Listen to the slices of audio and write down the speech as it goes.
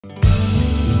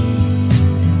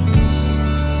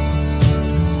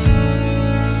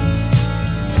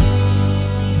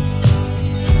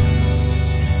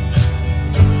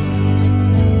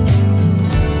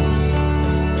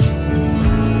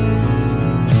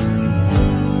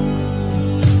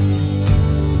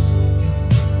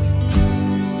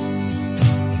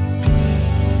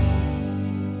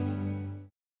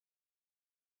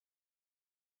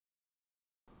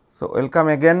So, welcome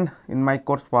again in my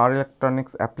course Power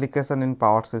Electronics Application in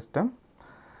Power System.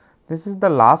 This is the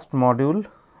last module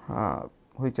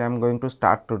which I am going to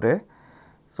start today.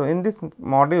 So, in this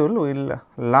module we will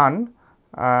learn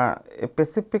a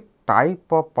specific type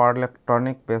of power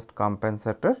electronic based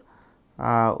compensator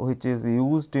which is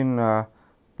used in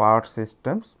power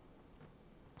systems,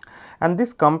 and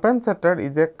this compensator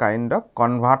is a kind of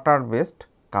converter based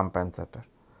compensator.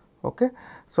 Okay.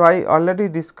 So, I already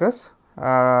discussed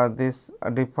these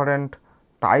different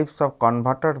types of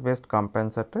converter based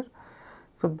compensator.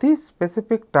 So, this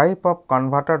specific type of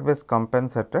converter based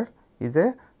compensator is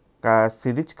a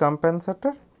series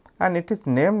compensator, and it is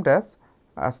named as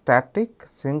a static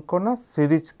synchronous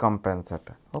series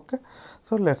compensator. Okay.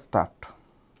 So, let us start.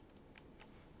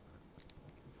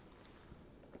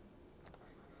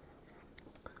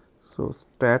 So,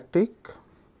 static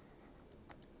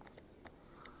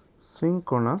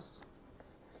synchronous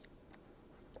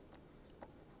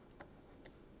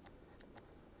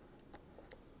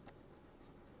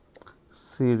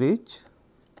series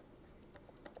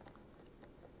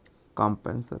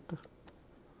compensator.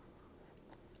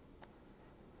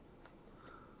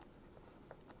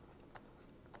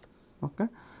 Okay.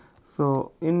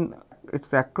 So, in its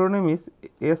acronym is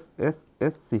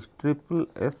SSSC, triple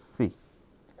SC.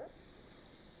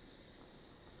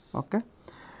 Okay.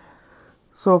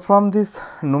 So, from this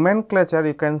nomenclature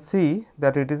you can see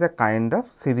that it is a kind of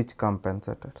series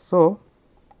compensator. So,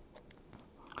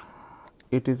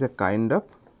 it is a kind of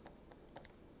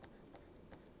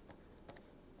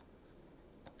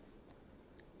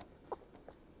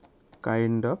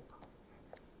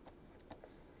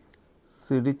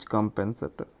series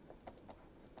compensator.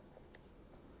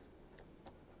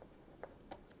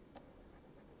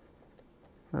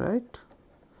 Right,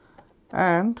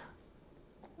 and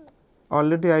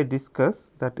already I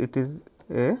discussed that it is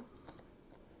a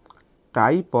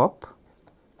type of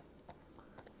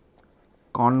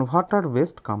converter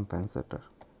based compensator.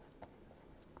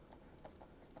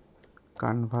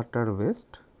 Converter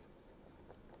based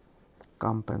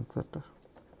compensator.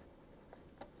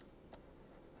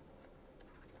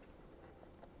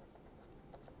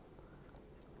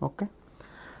 Okay.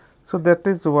 So, that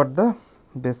is what the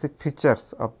basic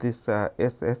features of this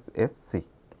SSSC.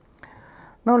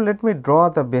 Now, let me draw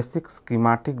the basic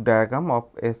schematic diagram of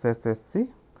SSSC,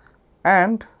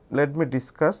 and let me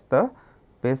discuss the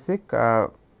basic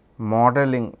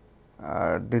modeling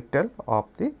detail of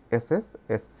the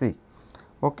SSSC.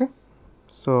 Okay.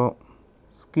 So,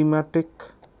 schematic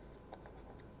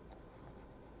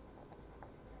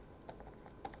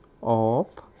of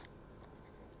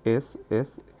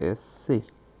SSSC.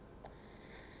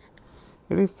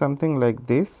 It is something like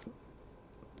this.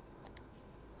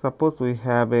 Suppose we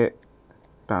have a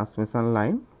transmission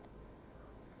line,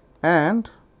 and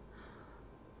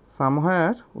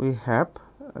somewhere we have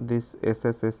this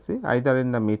SSSC either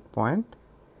in the midpoint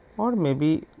or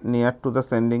maybe near to the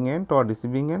sending end or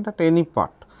receiving end at any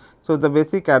part. So, the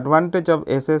basic advantage of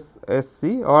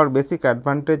SSSC or basic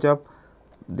advantage of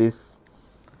this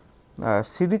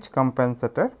series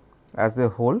compensator as a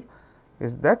whole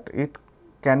is that it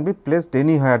can be placed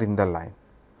anywhere in the line.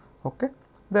 Okay.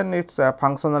 Then its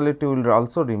functionality will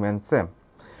also remain same.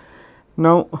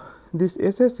 Now, this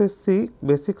SSSC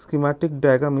basic schematic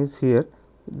diagram is here.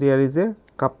 There is a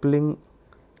coupling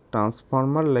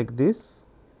transformer like this,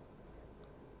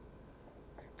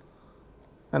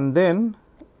 and then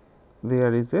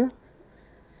there is a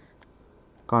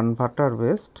converter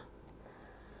based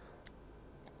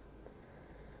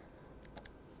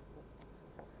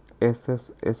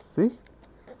SSSC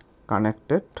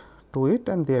connected to it,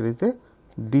 and there is a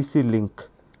DC link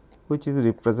which is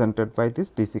represented by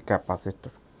this DC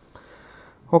capacitor.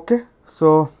 Okay.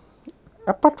 So,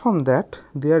 apart from that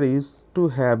there is to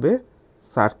have a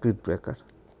circuit breaker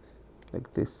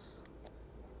like this.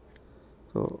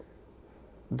 So,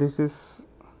 this is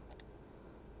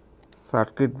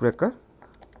circuit breaker.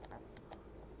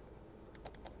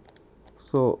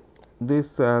 So,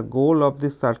 this goal of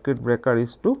this circuit breaker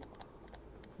is to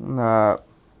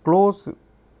close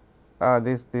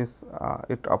this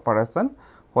operation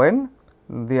when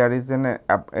there is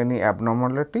any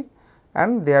abnormality,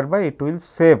 and thereby it will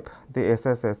save the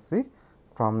SSSC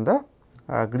from the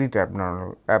grid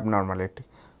abnormality.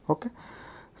 Okay.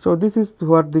 So, this is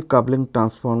what the coupling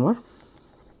transformer.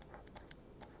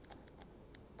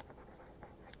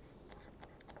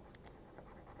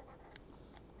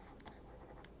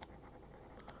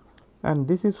 And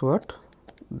this is what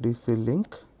DC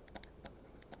link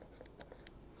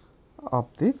of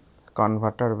the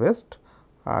converter based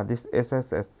this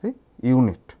SSSC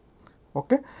unit.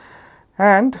 Okay.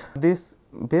 And this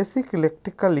basic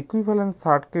electrical equivalent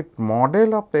circuit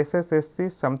model of SSSC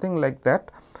is something like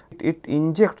that. It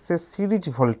injects a series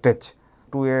voltage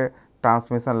to a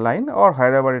transmission line or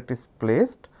wherever it is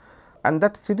placed, and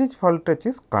that series voltage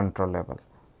is controllable.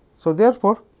 So,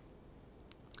 therefore,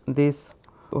 this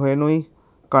when we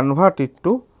convert it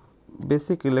to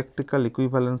basic electrical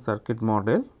equivalent circuit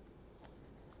model,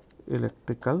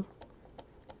 electrical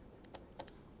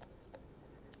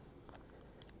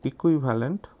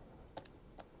equivalent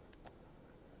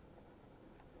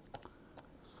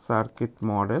circuit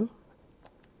model,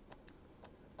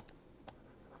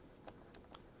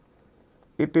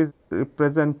 it is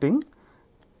representing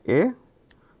a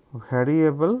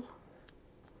variable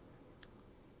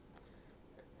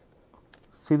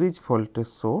series voltage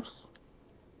source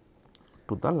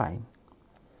to the line.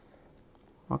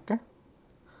 Okay.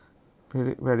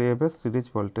 Variable series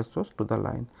voltage source to the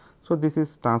line. So, this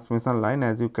is transmission line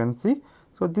as you can see.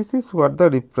 So, this is what the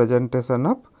representation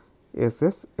of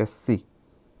SSSC.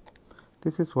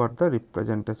 This is what the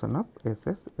representation of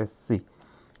SSSC.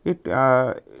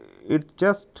 It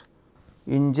just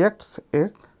injects a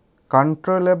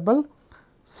controllable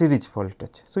series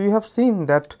voltage. So, you have seen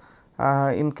that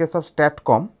in case of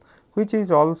STATCOM, which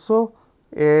is also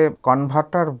a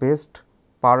converter based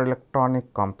power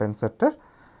electronic compensator,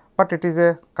 but it is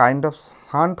a kind of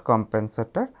shunt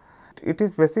compensator. It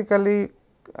is basically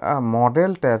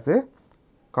modeled as a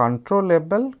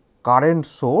controllable current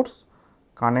source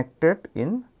connected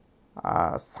in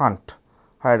shunt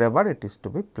wherever it is to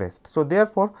be placed. So,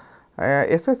 therefore,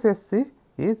 SSSC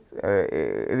is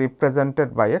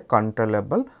represented by a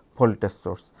controllable voltage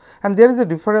source, and there is a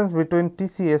difference between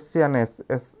TCSC and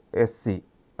SSSC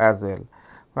as well.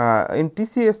 In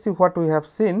TCSC, what we have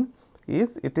seen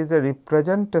is it is a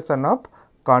representation of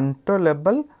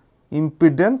controllable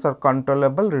impedance or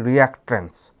controllable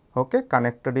reactance, okay,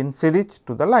 connected in series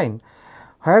to the line,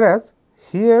 whereas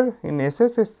here in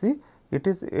SSSC it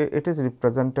is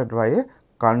represented by a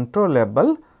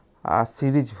controllable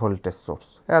series voltage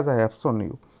source, as I have shown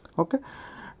you. Okay.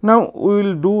 Now, we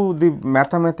will do the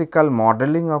mathematical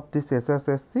modeling of this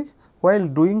SSSC. While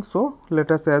doing so, let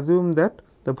us assume that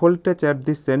the voltage at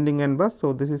this sending end bus.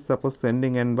 So, this is suppose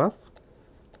sending end bus,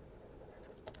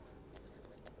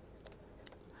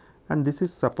 and this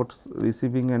is suppose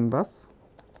receiving end bus,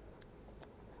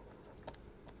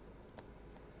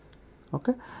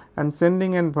 okay, and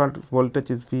sending end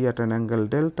voltage is V at an angle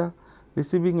delta,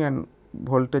 receiving end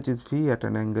voltage is V at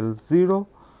an angle 0,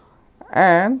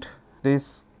 and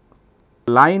this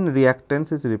line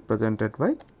reactance is represented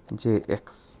by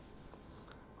Jx.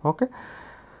 Okay.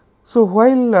 So,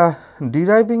 while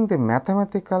deriving the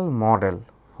mathematical model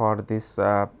for this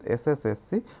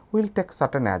SSSC, we will take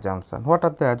certain assumptions. What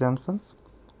are the assumptions?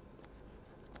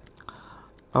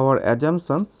 Our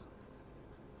assumptions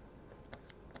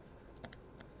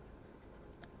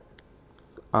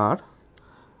are: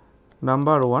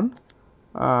 number 1,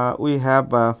 we have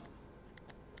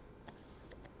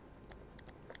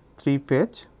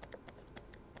 3-phase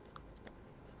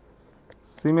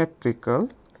symmetrical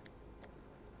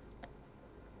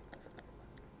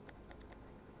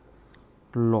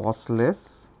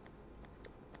lossless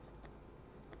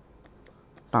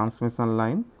transmission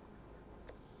line.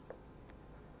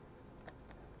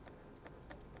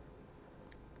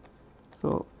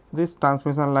 So, this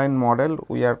transmission line model,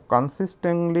 we are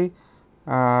consistently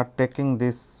taking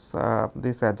this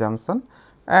assumption,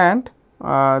 and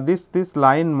this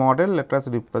line model let us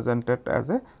represent it as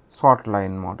a short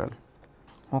line model.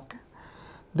 Okay.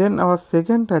 Then our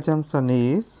second assumption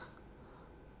is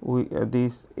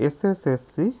this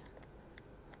SSSC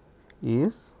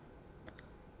is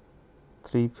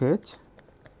 3-phase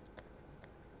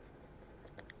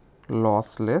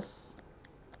lossless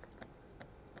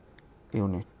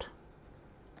unit.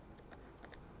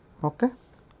 Okay.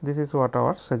 This is what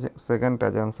our second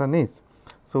assumption is.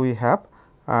 So, we have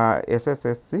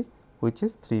SSSC which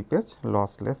is 3-phase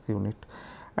lossless unit,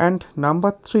 and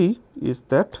number 3 is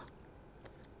that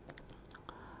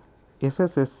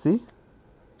SSSC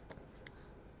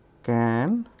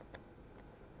can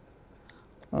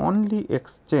only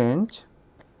exchange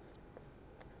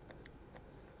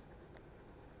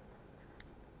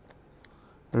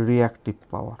reactive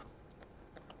power.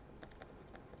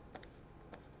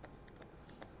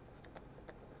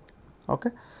 Okay.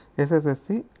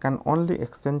 SSSC can only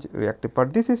exchange reactive power.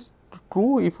 This is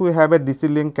true if we have a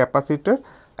DC link capacitor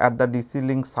at the DC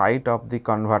link side of the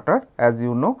converter, as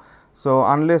you know. So,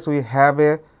 unless we have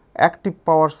a active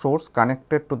power source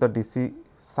connected to the DC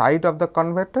side of the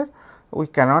converter, we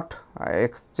cannot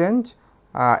exchange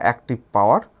active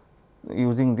power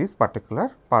using this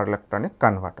particular power electronic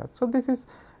converter. So, this is,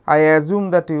 I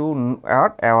assume that you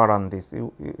are aware on this,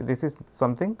 this is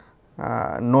something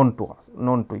known to us,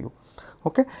 known to you.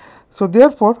 Okay. So,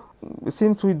 therefore,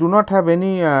 since we do not have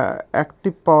any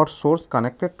active power source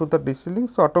connected to the DC link,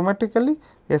 so automatically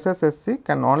SSSC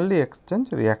can only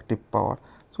exchange reactive power.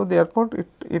 So, therefore,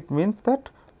 it means that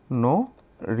no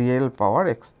real power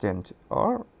exchange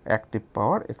or active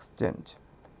power exchange.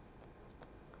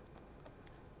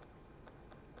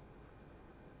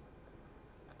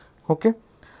 Okay.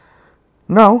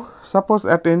 Now, suppose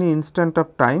at any instant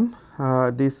of time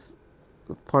this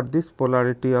for this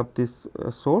polarity of this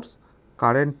source,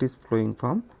 current is flowing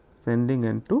from sending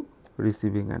end to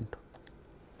receiving end.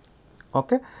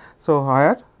 Okay. So,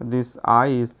 where this I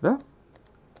is the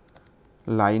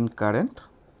line current,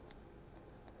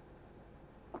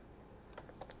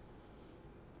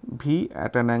 V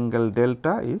at an angle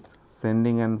delta is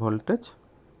sending end voltage,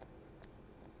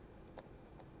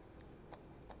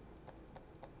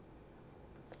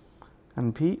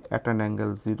 and V at an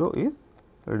angle 0 is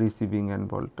receiving end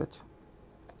voltage.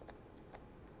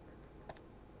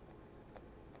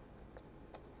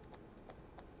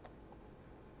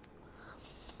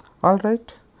 All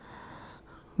right.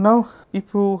 Now,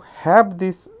 if you have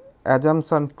this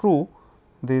assumption true,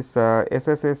 this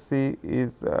SSSC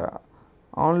is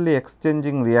only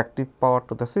exchanging reactive power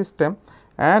to the system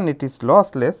and it is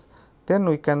lossless, then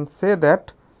we can say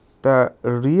that the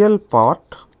real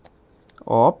part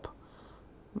of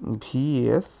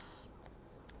Vs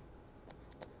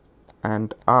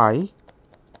and I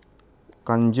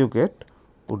conjugate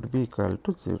would be equal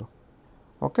to 0.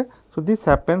 Okay. So, this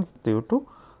happens due to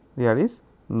there is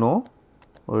no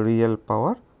real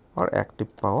power or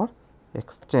active power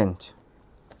exchange.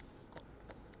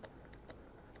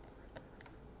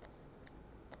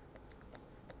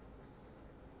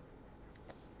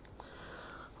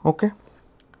 Okay.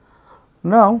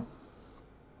 Now,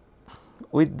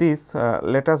 with this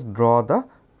let us draw the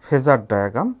phasor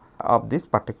diagram of this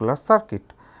particular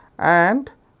circuit, and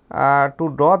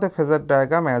to draw the phasor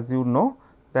diagram, as you know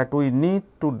that we need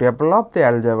to develop the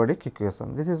algebraic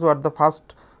equation. This is what the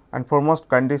first and foremost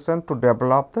condition to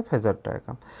develop the phasor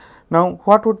diagram. Now,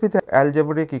 what would be the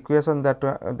algebraic equation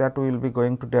that we will be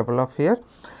going to develop here?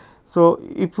 So,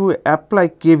 if we apply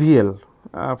KVL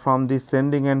from the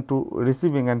sending end to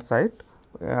receiving end side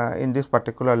in this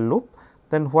particular loop,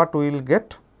 then what we will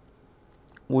get?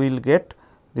 We will get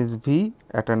this V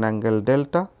at an angle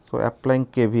delta. So, applying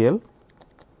KVL,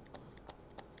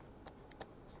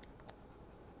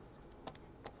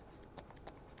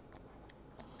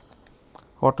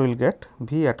 what we will get?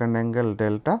 V at an angle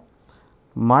delta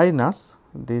minus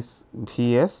this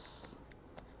Vs,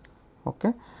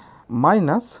 okay,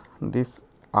 minus this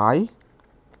I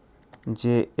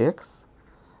j x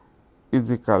is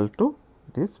equal to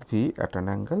this V at an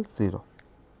angle 0.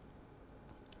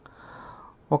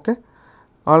 Okay.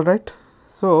 All right.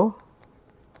 So,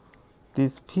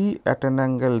 this V at an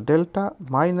angle delta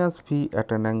minus V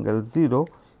at an angle 0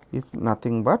 is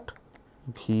nothing but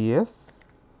Vs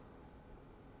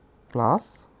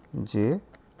plus j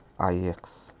I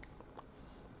x.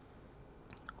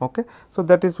 Okay. So,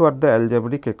 that is what the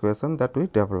algebraic equation that we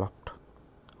developed.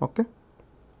 Okay.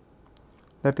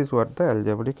 That is what the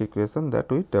algebraic equation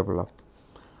that we developed.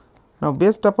 Now,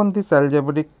 based upon this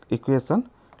algebraic equation,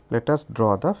 let us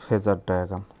draw the phasor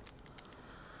diagram.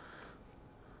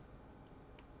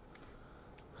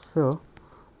 So,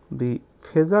 the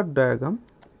phasor diagram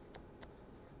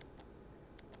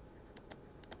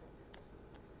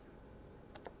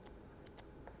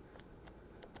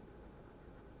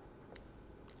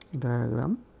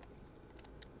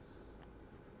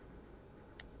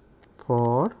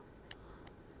for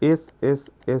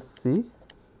SSSC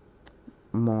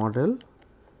model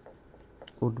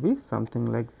would be something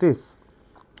like this.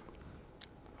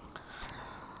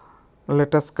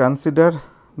 Let us consider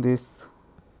this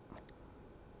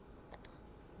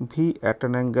V at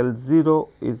an angle 0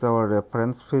 is our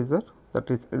reference phasor, that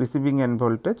is receiving end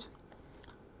voltage.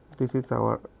 This is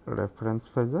our reference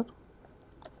phasor.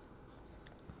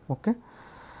 Okay.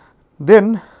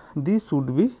 Then this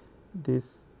would be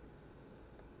this,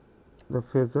 the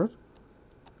phasor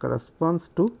corresponds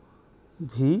to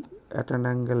V at an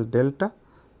angle delta,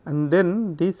 and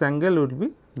then this angle would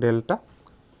be delta.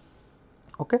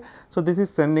 Okay. So, this is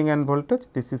sending end voltage,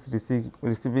 this is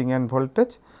receiving end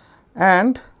voltage,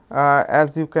 and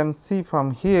as you can see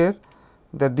from here,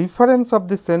 the difference of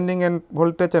the sending end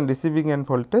voltage and receiving end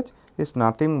voltage is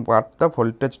nothing but the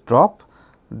voltage drop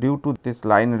due to this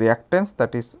line reactance,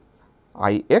 that is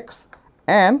I x,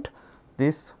 and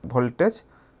this voltage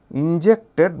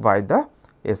injected by the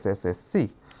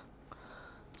SSSC.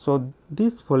 So,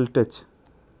 this voltage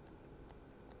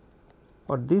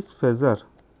or this phasor,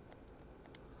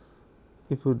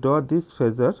 if you draw this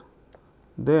phasor,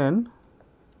 then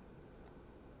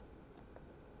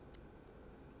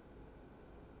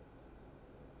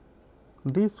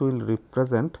this will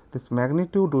represent, this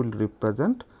magnitude will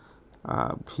represent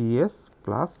Vs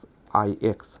plus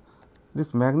Ix.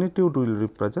 This magnitude will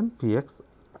represent Vx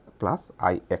plus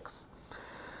Ix.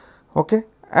 Okay.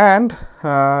 And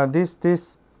since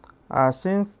this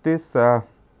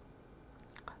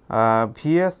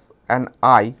Vs and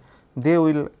I,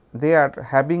 they are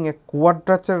having a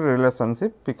quadrature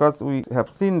relationship, because we have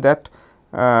seen that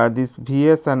this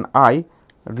Vs and I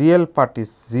real part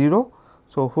is 0.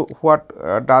 So, what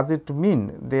does it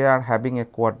mean? They are having a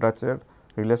quadrature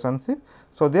relationship.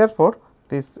 So, therefore,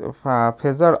 this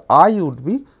phasor I would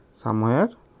be somewhere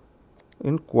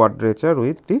in quadrature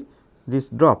with this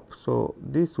drop. So,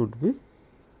 this would be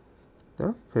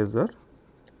the phasor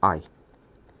I.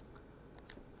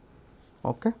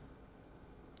 Okay.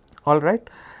 All right.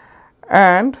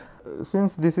 And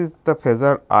since this is the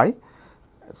phasor I,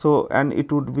 so and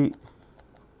it would be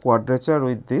quadrature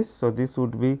with this. So, this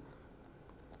would be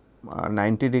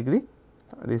 90 degree,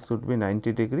 this would be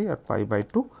 90 degree or pi by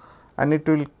 2, and it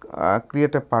will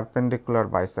create a perpendicular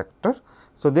bisector.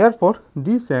 So, therefore,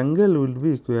 this angle will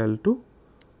be equal to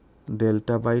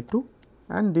delta by 2,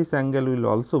 and this angle will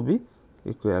also be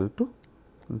equal to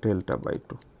delta by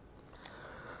 2,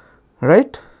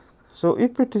 right. So,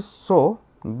 if it is so,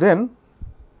 then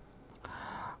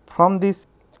from this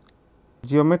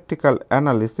geometrical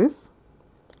analysis,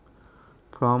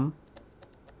 from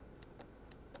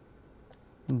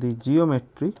the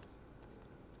geometry,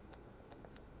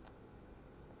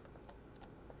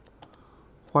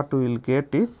 what we will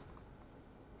get is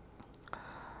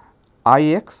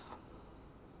Ix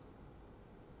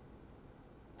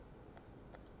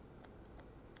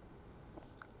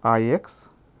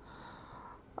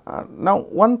now,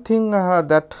 one thing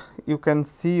that you can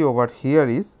see over here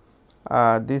is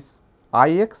this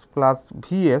Ix plus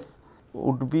Vs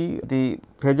would be the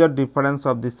phasor difference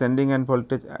of the sending end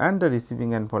voltage and the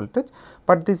receiving end voltage,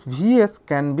 but this Vs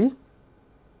can be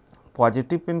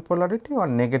positive in polarity or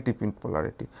negative in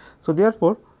polarity. So,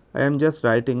 therefore, I am just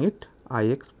writing it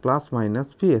Ix plus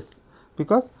minus Vs,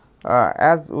 because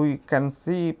as we can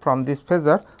see from this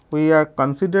phasor, we are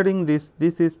considering this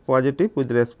is positive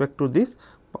with respect to this.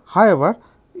 However,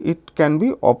 it can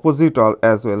be opposite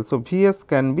as well. So, Vs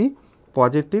can be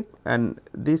positive and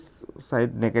this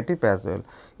side negative as well.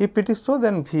 If it is so,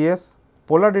 then Vs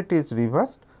polarity is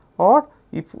reversed, or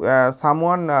if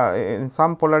someone in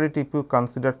some polarity, if you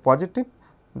consider positive,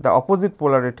 the opposite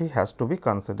polarity has to be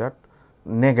considered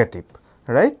negative,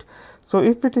 right. So,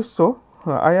 if it is so,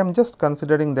 I am just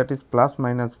considering that is plus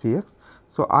minus Vx.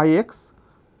 So, Ix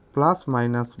plus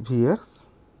minus Vx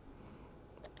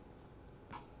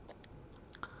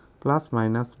plus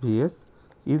minus Vs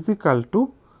is equal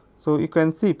to, so you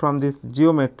can see from this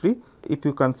geometry, if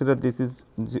you consider this is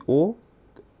O,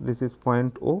 this is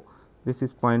point O, this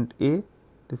is point A,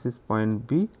 this is point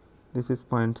B, this is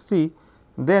point C,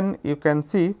 then you can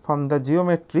see from the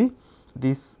geometry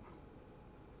this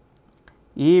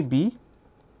AB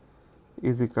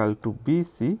is equal to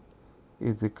BC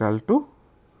is equal to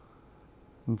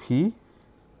V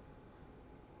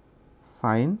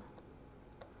sin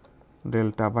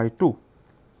delta by 2,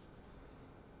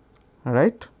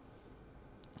 right.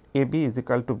 AB is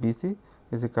equal to BC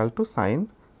is equal to sin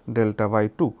delta by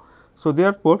 2. So,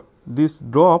 therefore, this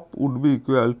drop would be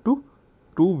equal to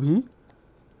 2 V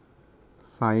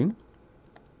sin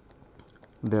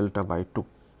delta by 2.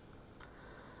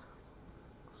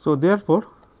 So, therefore,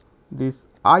 this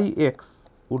Ix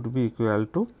would be equal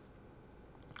to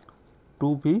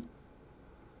 2 V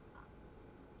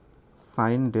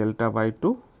sin delta by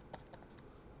 2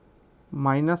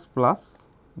 minus plus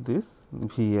this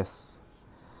Vs.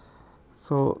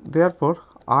 So, therefore,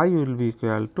 I will be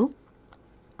equal to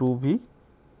 2 V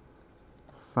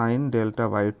sin delta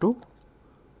by 2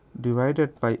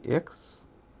 divided by x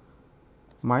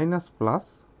minus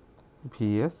plus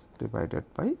Vs divided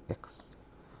by x.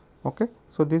 Okay.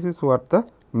 So, this is what the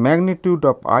magnitude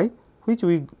of I, which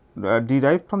we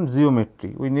derived from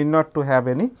geometry. We need not to have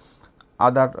any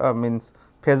other means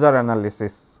phasor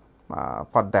analysis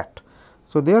for that.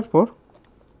 So, therefore,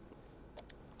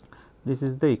 this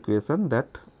is the equation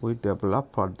that we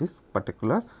develop for this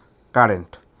particular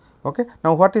current. Okay.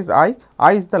 Now, what is I?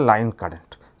 I is the line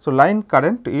current. So, line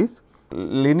current is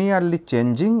linearly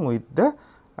changing with the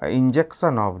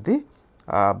injection of the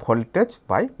voltage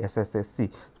by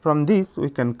SSSC. From this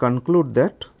we can conclude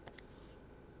that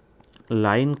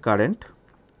line current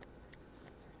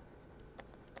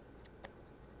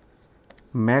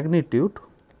magnitude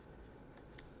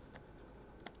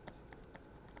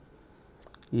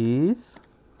is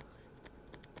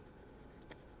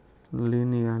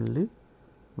linearly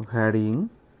varying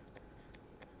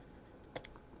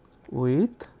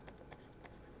with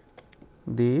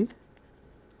the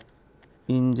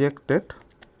injected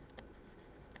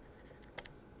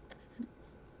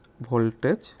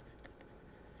voltage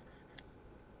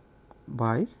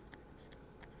by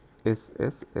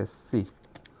SSSC.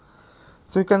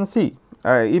 So, you can see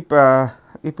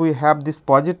if we have this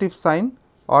positive sign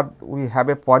or we have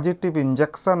a positive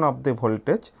injection of the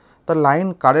voltage, the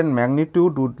line current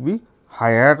magnitude would be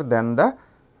higher than the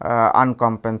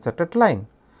uncompensated line.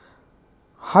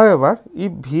 However,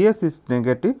 if Vs is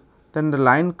negative, then the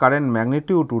line current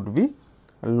magnitude would be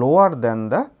lower than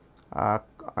the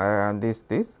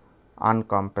this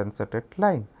uncompensated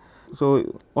line.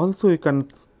 So, also you can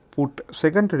put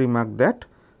second remark that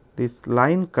this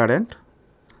line current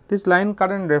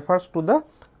refers to the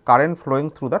current flowing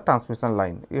through the transmission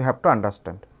line, you have to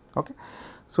understand. Okay.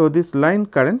 So, this line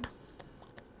current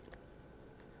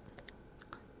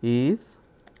is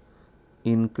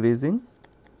increasing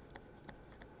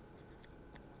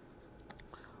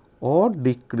or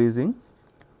decreasing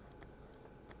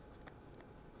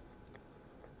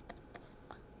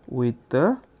with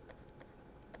the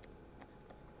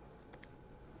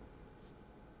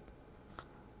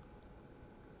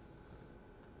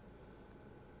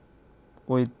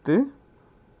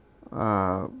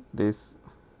this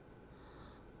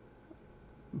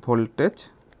voltage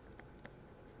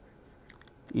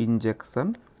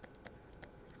injection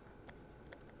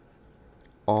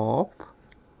of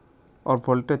or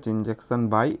voltage injection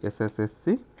by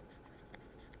SSSC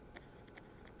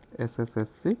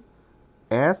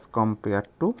as compared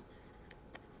to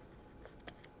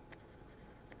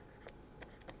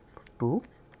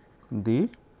the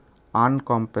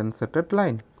uncompensated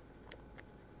line.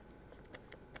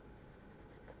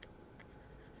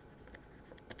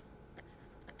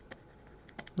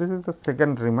 This is the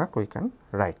second remark we can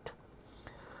write.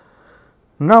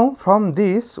 Now, from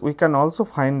this we can also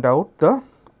find out the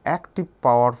active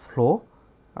power flow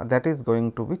that is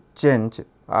going to be changed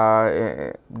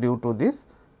due to this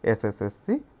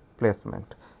SSSC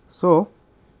placement. So,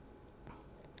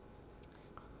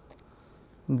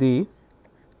 the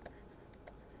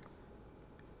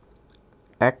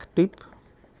active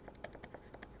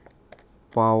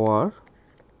power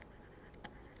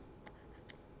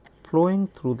flowing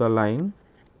through the line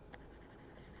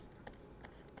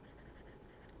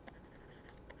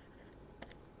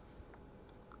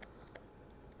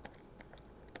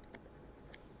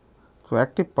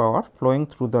active power flowing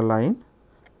through the line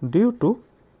due to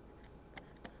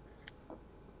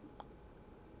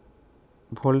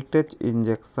voltage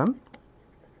injection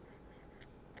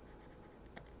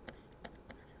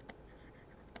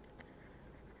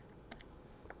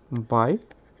by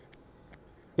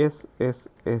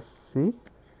SSSC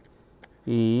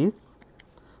is,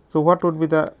 so what would be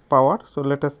the power? So,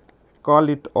 let us call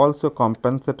it also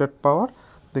compensated power,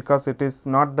 because it is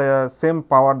not the same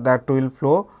power that will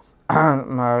flow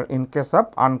in case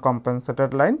of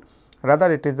uncompensated line, rather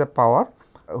it is a power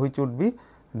which would be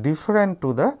different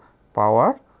to the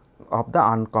power of the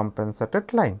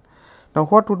uncompensated line. Now,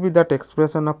 what would be that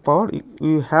expression of power?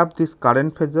 You have this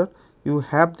current phasor, you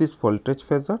have this voltage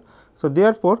phasor. So,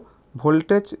 therefore,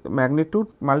 voltage magnitude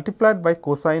multiplied by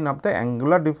cosine of the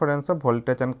angular difference of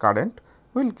voltage and current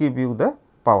will give you the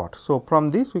power. So,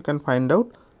 from this we can find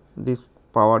out this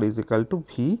power is equal to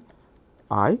V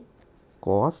I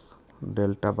cos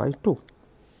delta by 2.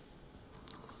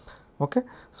 Okay.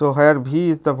 So, where V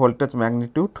is the voltage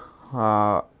magnitude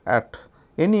at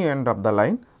any end of the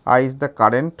line, I is the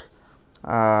current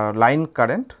line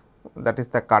current, that is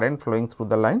the current flowing through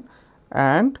the line,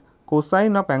 and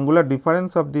cosine of angular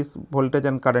difference of this voltage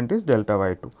and current is delta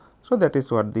by 2. So, that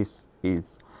is what this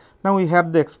is. Now, we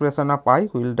have the expression of I,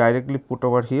 we will directly put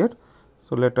over here.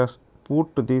 So, let us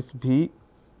put this V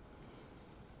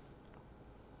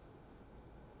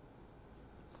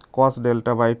cos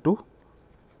delta by 2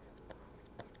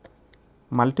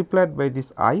 multiplied by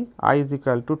this I is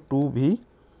equal to 2 V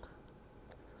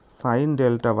sin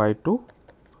delta by 2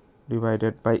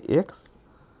 divided by x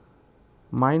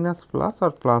minus plus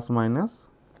or plus minus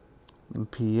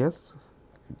V s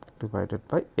divided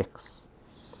by x.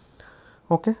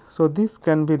 Okay. So, this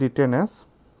can be written as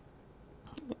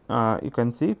you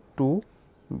can see 2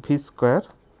 V square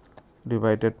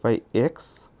divided by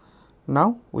x.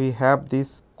 Now, we have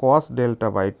this cos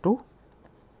delta by 2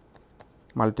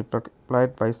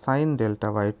 multiplied by sin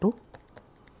delta by 2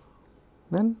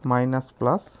 then minus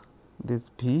plus this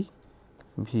V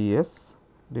Vs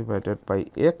divided by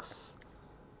x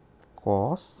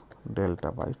cos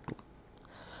delta by 2.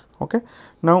 Okay.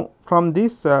 Now, from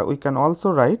this we can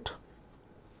also write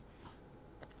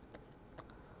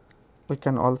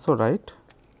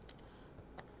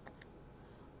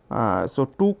so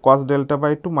 2 cos delta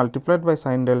by 2 multiplied by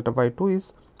sin delta by 2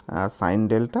 is sin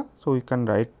delta. So, we can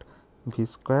write V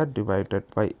square divided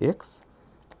by x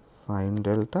sin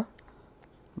delta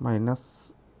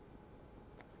minus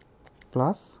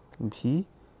plus V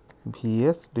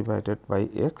Vs divided by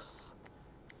x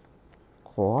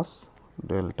cos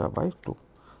delta by 2.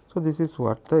 So, this is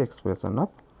what the expression of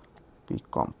P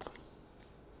comp.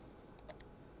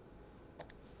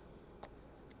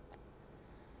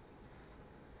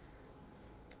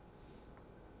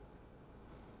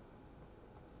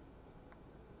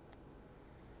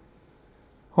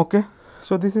 Okay.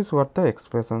 So, this is what the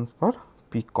expressions for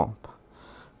P comp.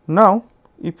 Now,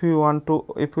 if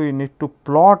we need to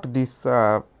plot this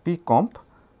P comp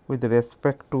with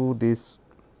respect to this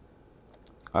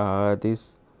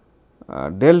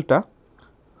delta.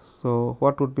 So,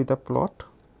 what would be the plot?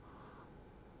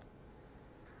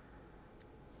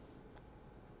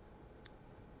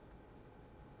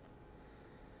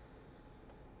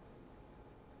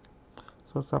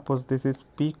 So, suppose this is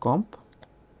P comp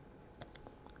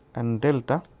and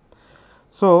delta.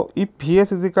 So, if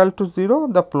Vs is equal to 0,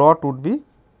 the plot would be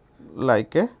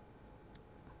like a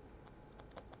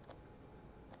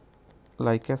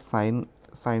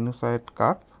sinusoid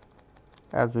curve,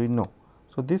 as we know.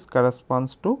 So, this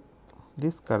corresponds to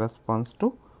Vs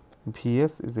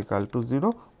is equal to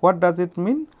 0. What does it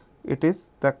mean? It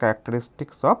is the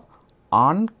characteristics of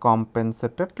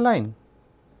uncompensated line.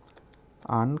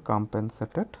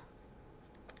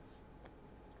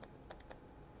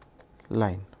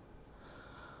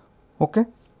 Okay.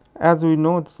 As we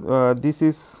know, this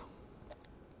is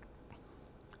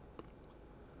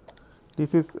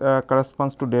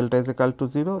corresponds to delta is equal to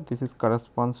 0, this is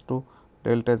corresponds to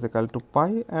delta is equal to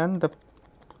pi, and the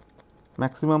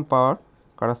maximum power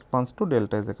corresponds to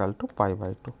delta is equal to pi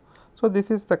by 2. So,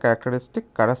 this is the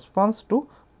characteristic corresponds to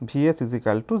Vs is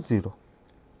equal to 0.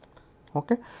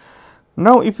 Okay.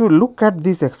 Now, if you look at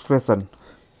this expression,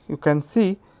 you can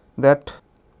see that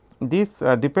this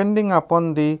depending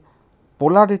upon the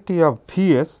polarity of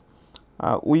Vs,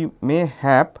 we may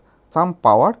have some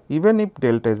power even if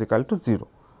delta is equal to 0.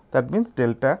 That means,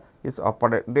 delta is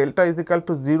equal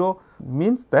to 0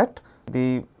 means that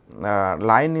the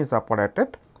line is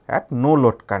operated at no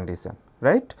load condition,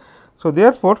 right. So,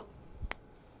 therefore,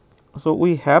 so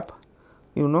we have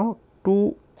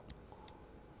two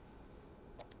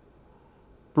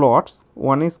plots,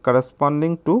 one is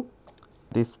corresponding to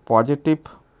this positive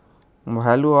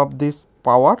value of this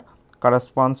power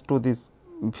corresponds to this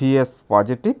Vs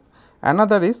positive,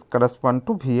 another is correspond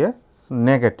to Vs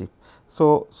negative.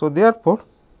 So, therefore,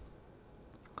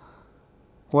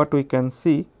 what we can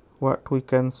show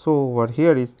over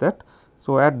here is that,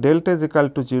 so at delta is equal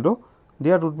to 0,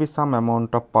 there would be some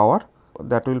amount of power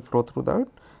that will flow through that.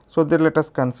 So, then let us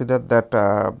consider that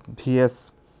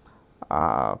Vs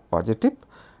positive,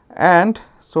 and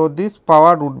so this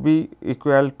power would be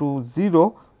equal to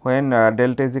 0 when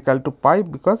delta is equal to pi,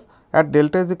 because at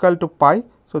delta is equal to pi.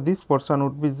 So, this portion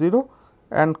would be 0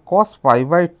 and cos pi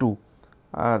by 2,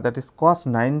 that is cos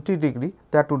 90 degree,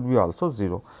 that would be also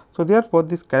 0. So, therefore,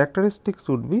 this characteristics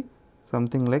would be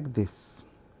something like this.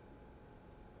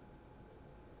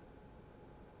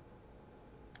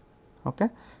 Okay,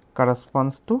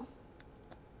 corresponds to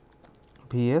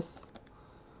Vs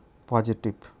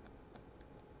positive.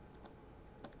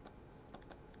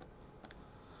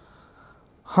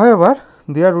 However,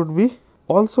 there would be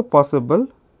also possible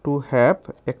to have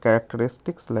a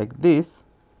characteristics like this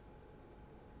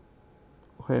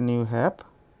when you have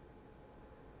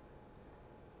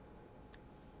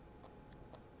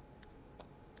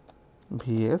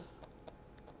Vs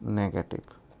negative.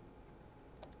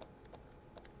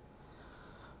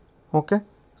 Okay.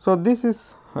 So, this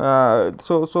is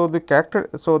so the character.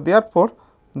 So, therefore,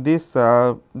 this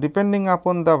depending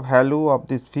upon the value of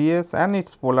this Vs and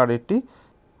its polarity,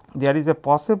 there is a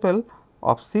possible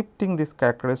of shifting this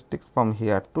characteristics from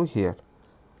here to here.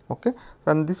 Okay.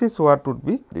 And this is what would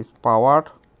be this power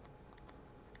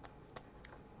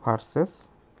versus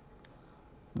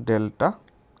delta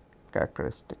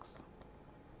characteristics.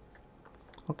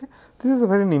 Okay. This is a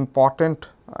very important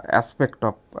aspect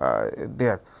of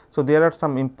there. So, there are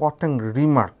some important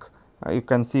remark you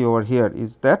can see over here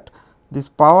is that this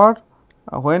power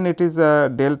when it is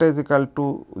delta is equal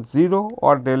to 0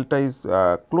 or delta is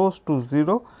close to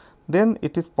 0, then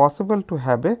it is possible to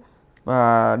have a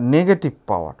negative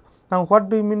power. Now, what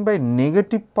do you mean by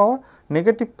negative power?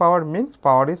 Negative power means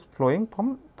power is flowing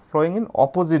in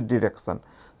opposite direction.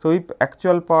 So, if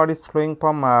actual power is flowing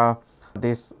from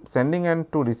this sending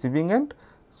end to receiving end,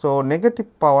 so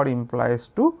negative power implies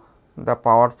to the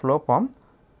power flow from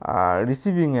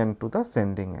receiving end to the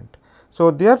sending end.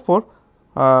 So, therefore,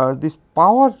 this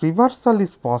power reversal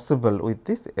is possible with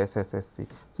this SSSC.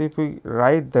 So, if we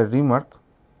write the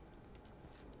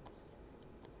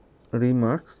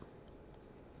remarks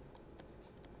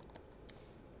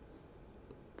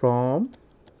from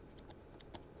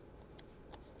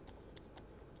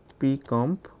P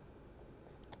comp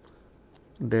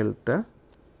delta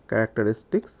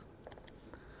characteristics,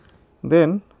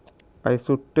 then I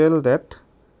should tell that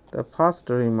the first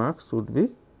remark should be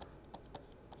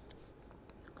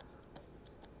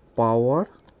power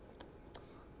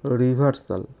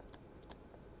reversal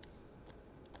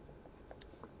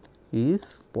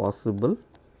is possible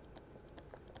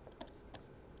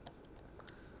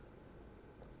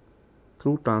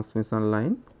through transmission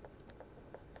line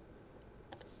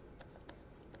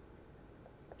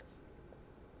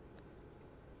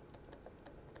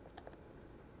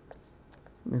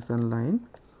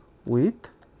with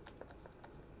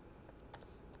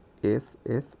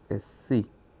SSSC.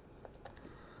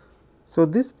 So,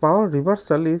 this power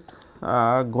reversal is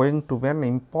going to be an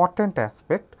important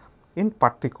aspect in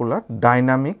particular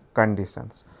dynamic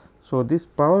conditions. So, this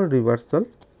power reversal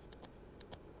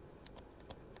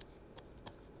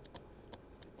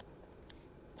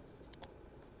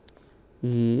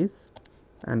is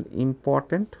an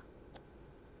important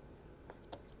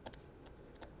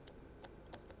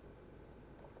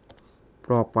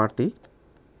property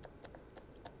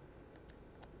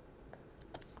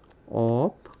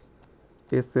of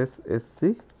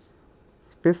SSSC,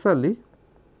 especially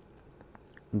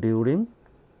during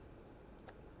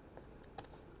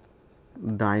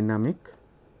dynamic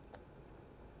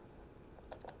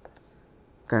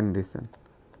condition.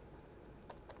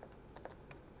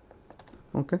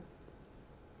 Okay.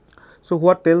 So,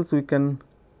 what else we can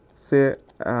say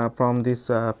from this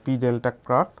P delta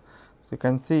curve? So, you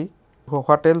can see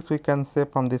what else we can say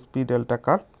from this P delta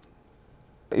curve.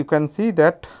 You can see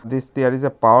that there is a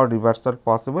power reversal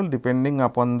possible depending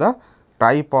upon the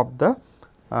type of the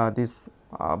this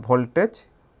voltage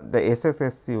the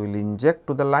SSSC will inject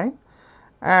to the line,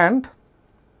 and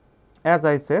as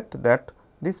I said that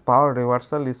this power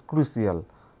reversal is crucial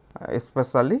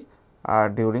especially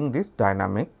during these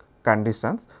dynamic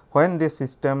conditions when the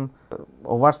system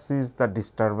oversees the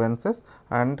disturbances,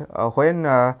 and when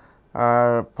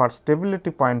for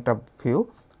stability point of view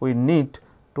we need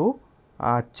to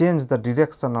change the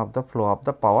direction of the flow of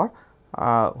the power,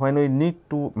 when we need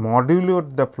to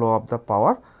modulate the flow of the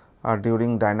power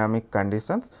during dynamic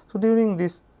conditions. So, during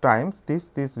these times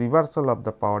this reversal of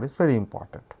the power is very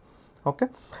important. Okay.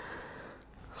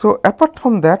 So, apart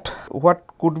from that, what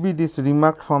could be this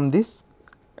remark from this,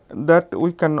 that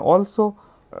we can also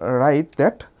write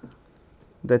that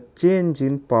the change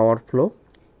in power flow,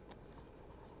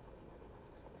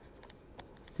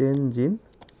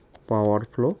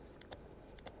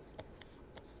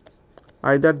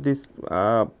 either this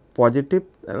positive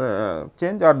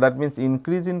change, or that means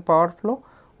increase in power flow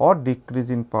or decrease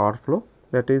in power flow,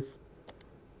 that is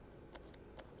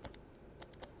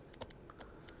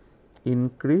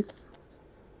increase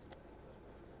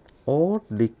or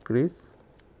decrease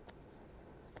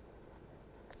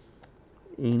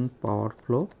in power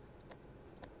flow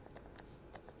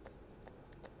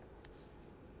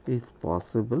is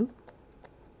possible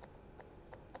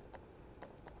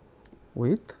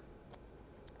with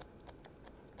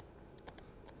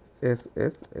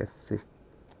SSSC.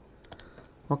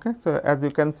 Okay. So, as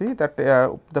you can see that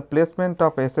the placement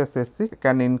of SSSC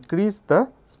can increase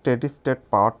the steady state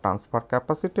power transfer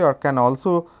capacity or can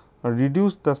also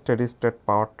reduce the steady state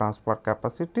power transfer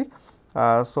capacity.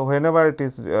 So, whenever it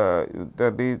is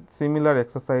the similar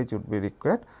exercise would be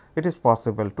required, it is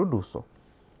possible to do so.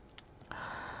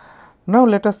 Now,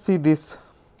 let us see this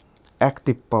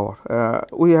active power.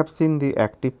 We have seen the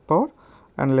active power,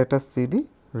 and let us see the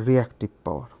reactive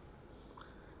power.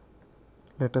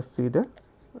 Let us see the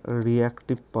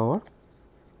reactive power.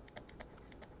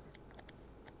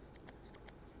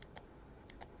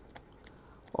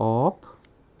 Of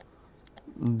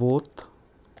both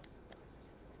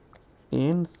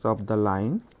ends of the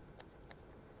line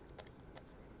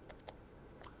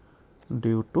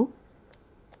due to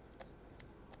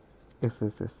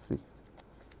SSSC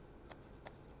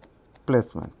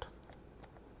placement.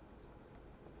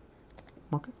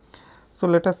 Okay. So,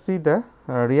 let us see the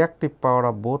reactive power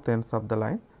of both ends of the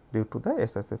line. due to the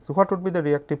SSSC. So, what would be the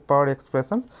reactive power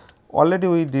expression? Already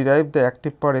we derived the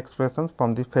active power expressions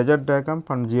from the phasor diagram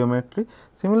from geometry.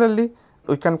 Similarly,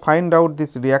 we can find out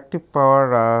this reactive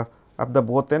power of the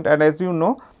both end, and as you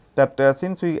know that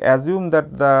since we assume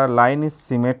that the line is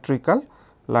symmetrical,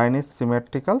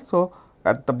 so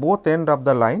at the both end of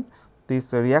the line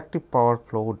this reactive power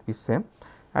flow would be same,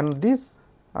 and this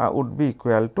would be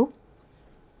equal to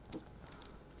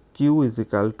Q is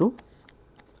equal to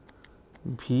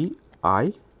V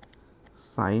I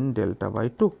sin delta by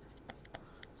 2.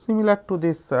 Similar to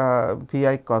this V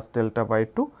I cos delta by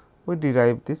 2, we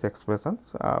derive these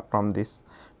expressions from this.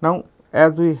 Now,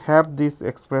 as we have these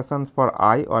expressions for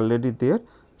I already there,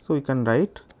 so we can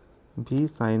write V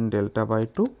sin delta by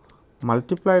 2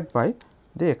 multiplied by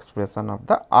the expression of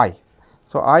the I.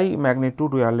 So, I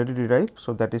magnitude we already derived.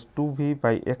 So, that is 2 V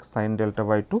by x sin delta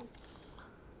by 2,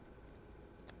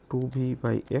 2 V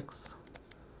by x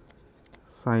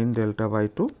sin delta by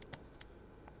 2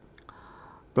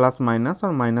 plus minus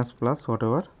or minus plus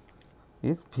whatever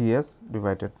is V s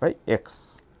divided by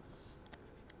x.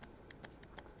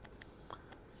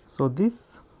 So,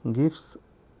 this gives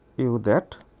you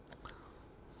that.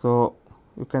 So,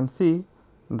 you can see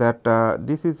that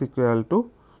this is equal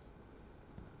to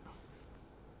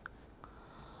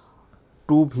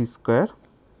 2 V square,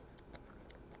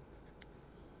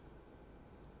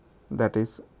 that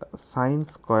is sin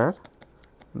square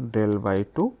del by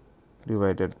 2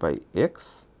 divided by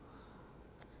x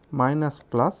minus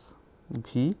plus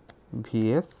V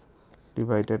s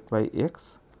divided by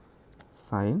x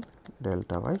sin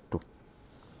delta by 2.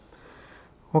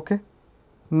 Okay.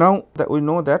 Now, we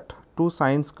know that 2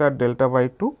 sin square delta by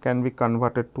 2 can be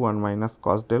converted to 1 minus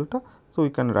cos delta. So, we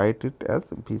can write it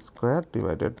as V square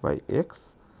divided by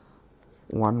x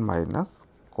 1 minus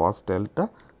cos delta.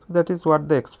 So, that is what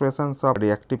the expressions of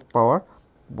reactive power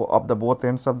of the both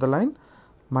ends of the line,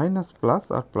 minus plus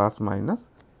or plus minus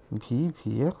V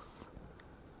x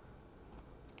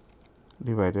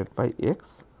divided by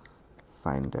x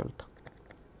sin delta.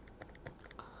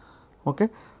 Okay.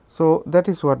 So, that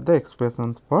is what the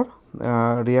expressions for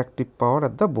reactive power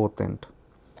at the both end.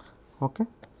 Okay.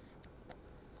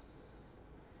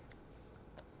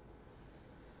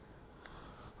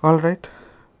 All right.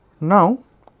 Now,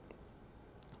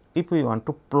 if we want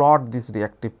to plot this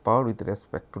reactive power with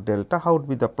respect to delta, how would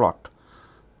be the plot?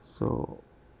 So,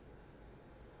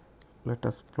 let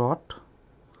us plot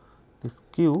this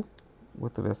Q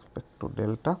with respect to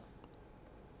delta.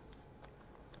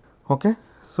 Okay.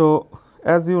 So,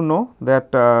 as you know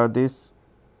that this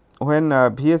when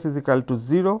V s is equal to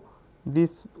 0,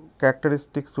 these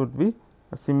characteristics would be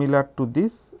similar to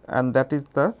this, and that is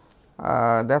the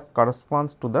that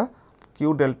corresponds to the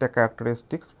Q delta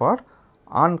characteristics for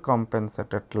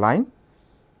uncompensated line,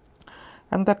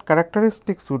 and that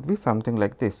characteristics would be something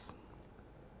like this.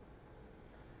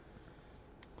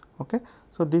 Okay.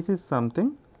 So, this is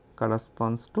something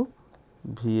corresponds to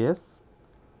V s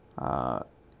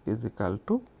is equal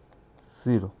to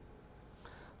 0.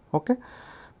 Okay.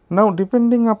 Now,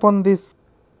 depending upon this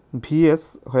V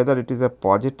s, whether it is a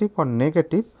positive or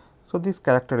negative, so this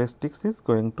characteristics is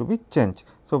going to be changed.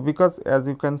 So, because as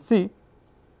you can see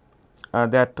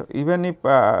that even if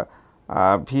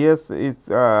V s is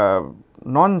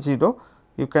non-zero,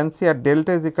 you can see at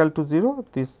delta is equal to 0,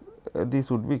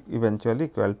 this would be eventually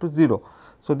equal to 0.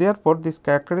 So, therefore, these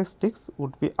characteristics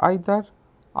would be either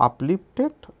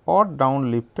uplifted or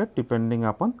downlifted depending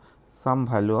upon some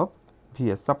value of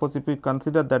V s. Suppose if we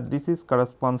consider that this is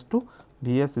corresponds to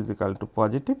V s is equal to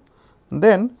positive,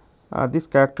 then these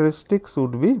characteristics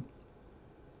would be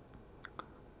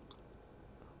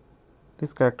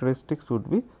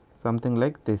something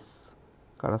like this,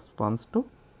 corresponds to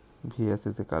V s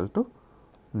is equal to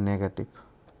negative.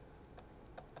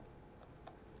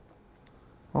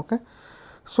 Okay.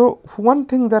 So, one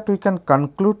thing that we can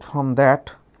conclude from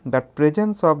that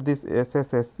presence of this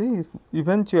SSSC is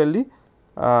eventually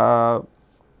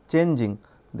changing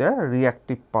the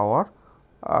reactive power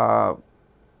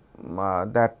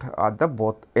that are the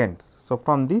both ends. So,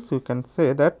 from this we can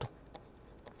say that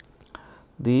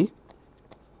the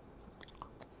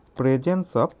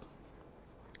presence of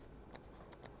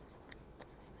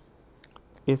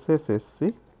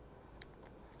SSSC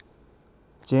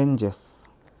changes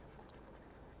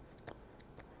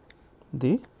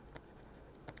the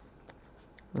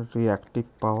reactive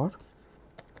power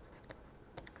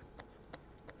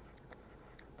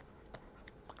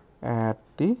at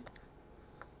the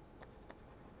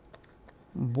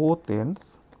both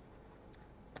ends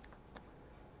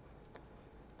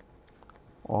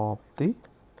of the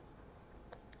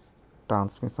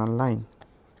transmission line.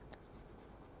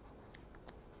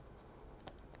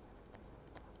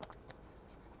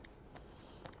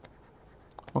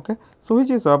 Okay. So, which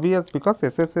is obvious because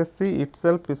SSSC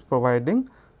itself is providing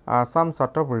some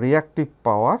sort of reactive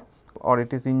power, or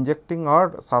it is injecting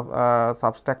or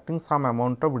subtracting some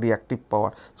amount of reactive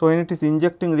power. So, when it is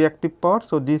injecting reactive power,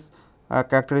 so this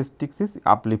characteristics is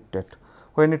uplifted.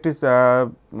 When it is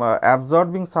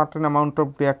absorbing certain amount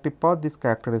of reactive power, this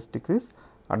characteristics is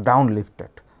downlifted.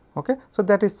 Okay. So,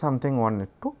 that is something one need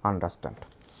to understand.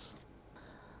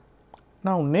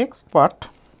 Now, next part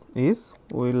is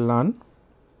we will learn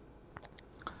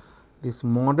this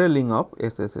modeling of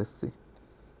SSSC.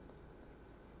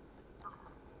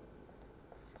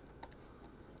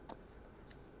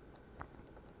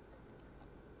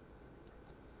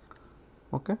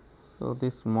 Okay. So,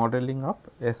 this modeling of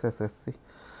SSSC.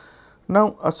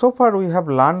 Now, so far we have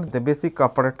learned the basic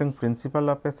operating principle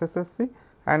of SSSC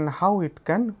and how it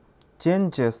can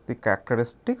changes the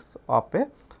characteristics of a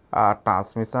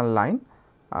transmission line,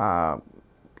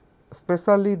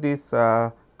 especially this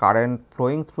current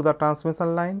flowing through the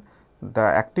transmission line, the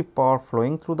active power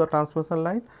flowing through the transmission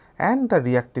line and the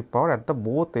reactive power at the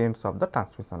both ends of the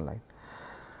transmission line.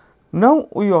 Now,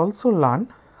 we also learn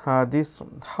this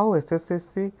how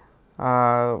SSSC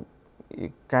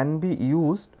can be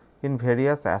used in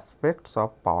various aspects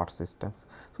of power systems.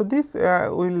 So, this we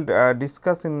will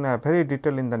discuss in very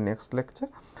detail in the next lecture,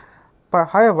 but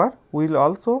however, we will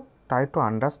also try to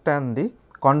understand the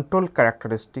control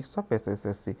characteristics of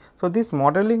SSSC. So, this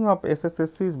modeling of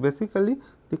SSSC is basically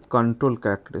the control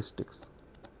characteristics.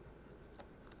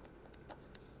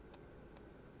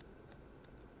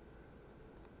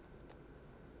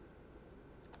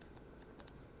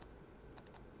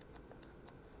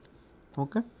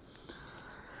 Okay.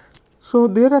 So,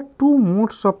 there are two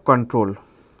modes of control.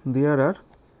 There are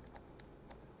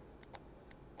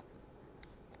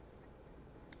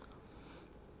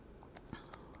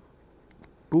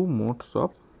two modes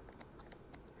of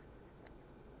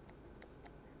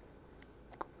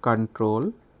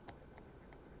control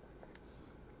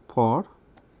for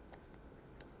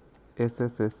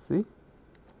SSSC.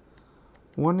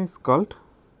 One is called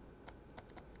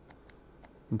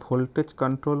voltage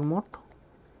control mode,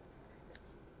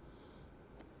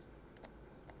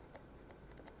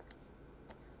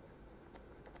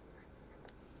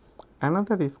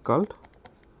 another is called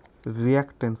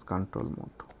reactance control mode.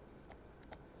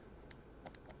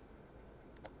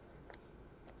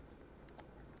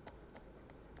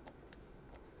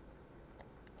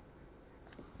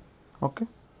 Okay.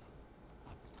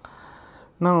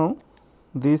 Now,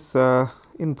 this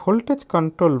in voltage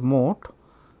control mode,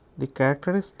 the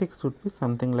characteristics would be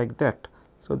something like that.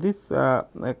 So, this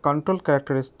control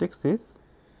characteristics is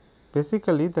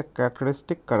basically the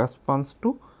characteristic corresponds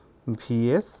to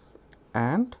Vs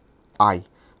and I,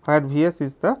 where Vs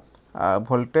is the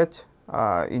voltage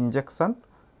injection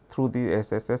through the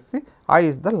SSSC, I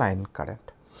is the line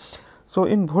current. So,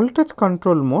 in voltage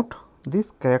control mode,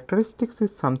 this characteristics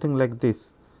is something like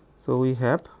this. So, we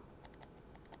have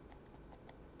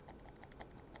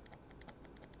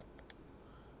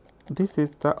this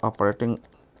is the operating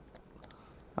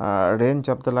range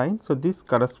of the line. So, this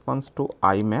corresponds to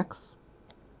I max,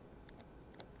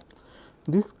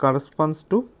 this corresponds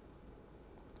to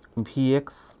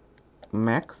Vx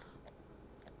max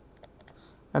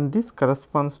and this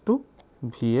corresponds to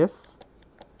Vs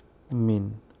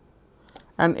min,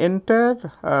 and entire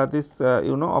this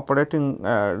operating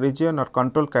region or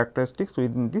control characteristics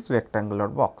within this rectangular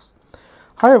box.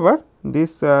 However,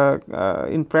 this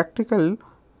in practical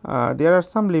there are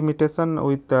some limitation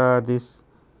with this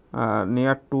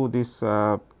near to this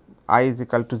I is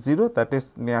equal to 0, that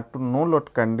is near to no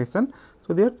load condition.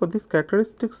 So, therefore, this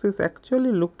characteristics is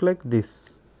actually look like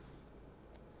this.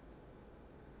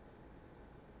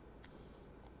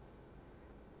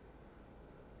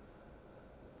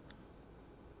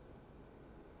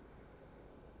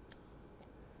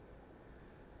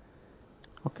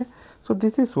 Okay. So,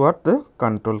 this is what the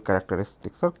control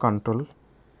characteristics or control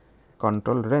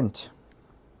range.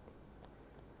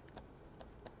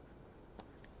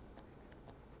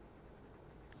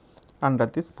 Under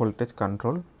this voltage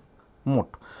control mode.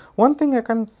 One thing I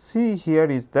can see here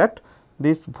is that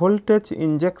this voltage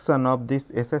injection of this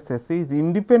SSSC is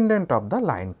independent of the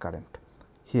line current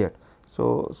here.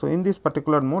 So, in this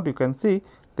particular mode you can see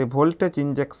the voltage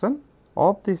injection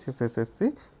of this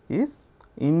SSSC is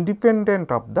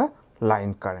independent of the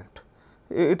line current.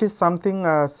 It is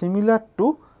something similar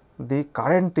to the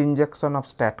current injection of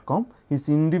STATCOM is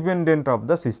independent of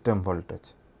the system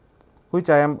voltage, which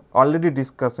I am already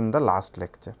discussed in the last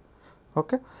lecture.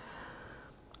 Okay.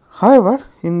 However,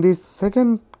 in this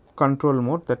second control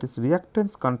mode, that is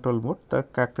reactance control mode, the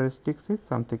characteristics is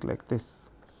something like this.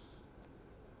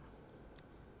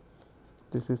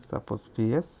 this is suppose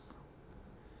Vs,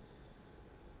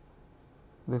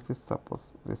 this is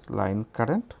suppose this line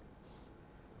current.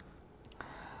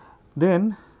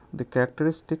 Then the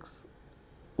characteristics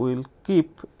will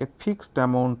keep a fixed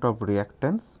amount of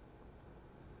reactance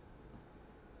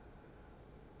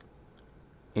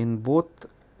in both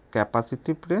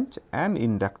capacitive range and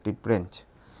inductive range.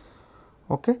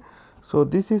 Okay. So,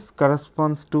 this is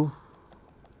corresponds to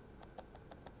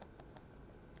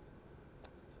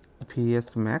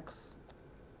Vs max,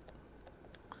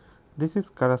 this is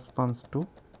corresponds to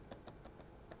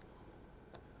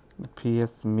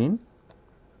Vs min,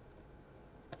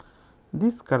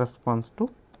 this corresponds to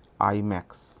I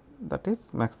max, that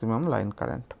is maximum line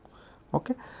current.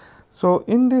 Okay. So,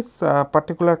 in this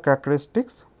particular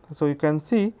characteristics, so you can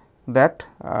see that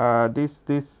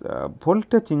this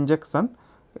voltage injection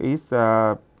is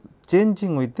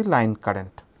changing with the line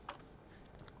current.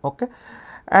 Okay.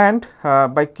 And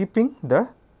by keeping the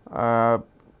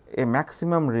a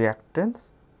maximum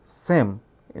reactance same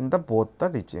in the both the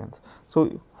regions.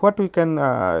 So, what we can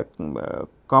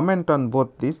comment on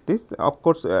both this of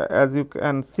course, as you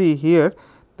can see here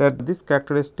that this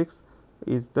characteristics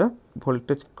is the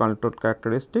voltage control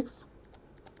characteristics.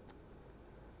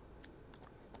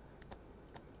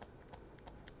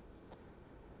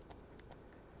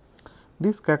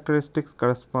 This characteristics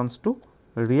corresponds to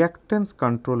reactance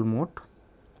control mode.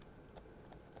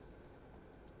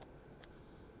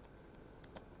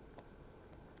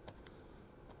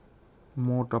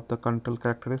 Mode of the control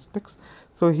characteristics.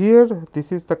 So, here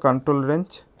this is the control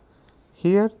range,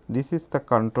 here this is the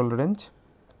control range.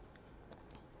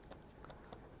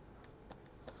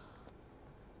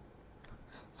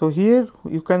 So, here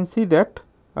you can see that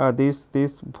this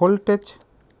voltage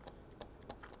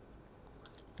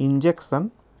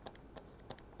injection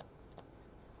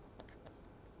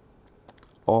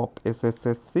of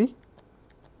SSSC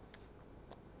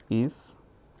is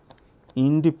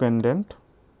independent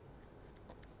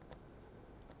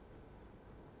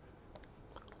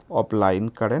of line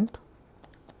current,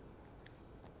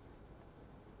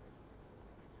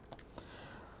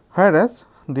 whereas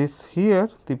this here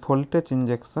the voltage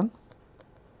injection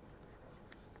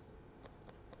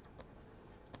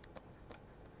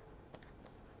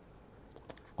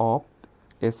of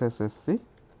SSSC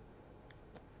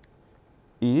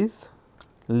is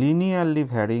linearly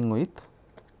varying with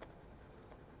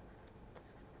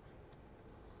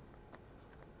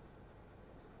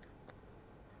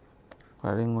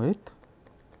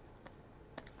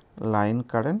line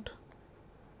current,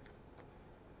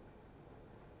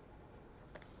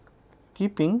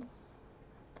 keeping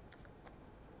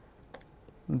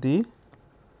the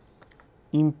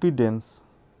impedance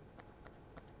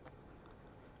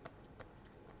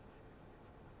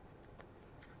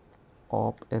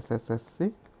of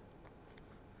SSSC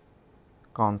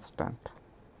constant.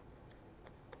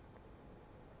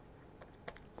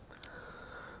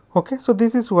 Okay. So,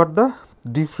 this is what the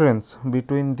difference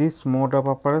between this mode of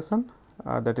operation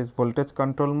that is voltage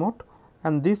control mode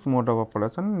and this mode of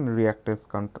operation in reactance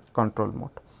control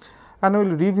mode. And we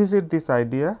will revisit this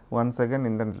idea once again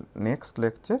in the next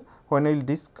lecture, when we will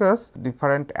discuss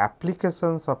different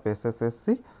applications of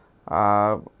SSSC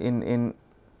in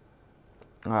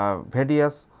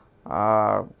various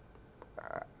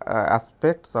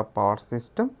aspects of power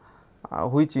system,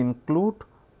 which include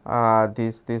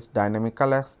this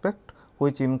dynamical aspect,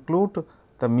 which include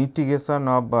the mitigation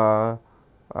of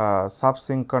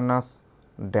subsynchronous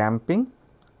damping,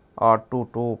 or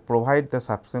to provide the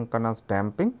subsynchronous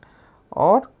damping,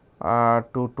 or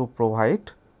to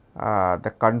provide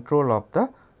the control of the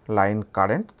line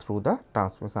current through the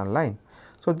transmission line.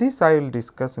 So, this I will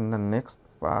discuss in the next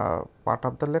part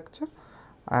of the lecture,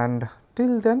 and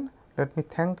till then let me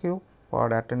thank you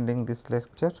for attending this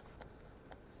lecture.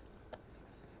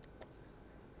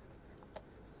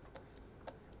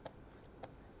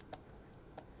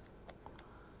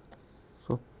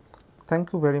 So,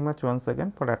 thank you very much once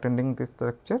again for attending this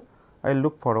lecture. I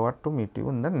look forward to meet you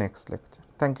in the next lecture.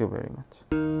 Thank you very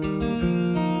much.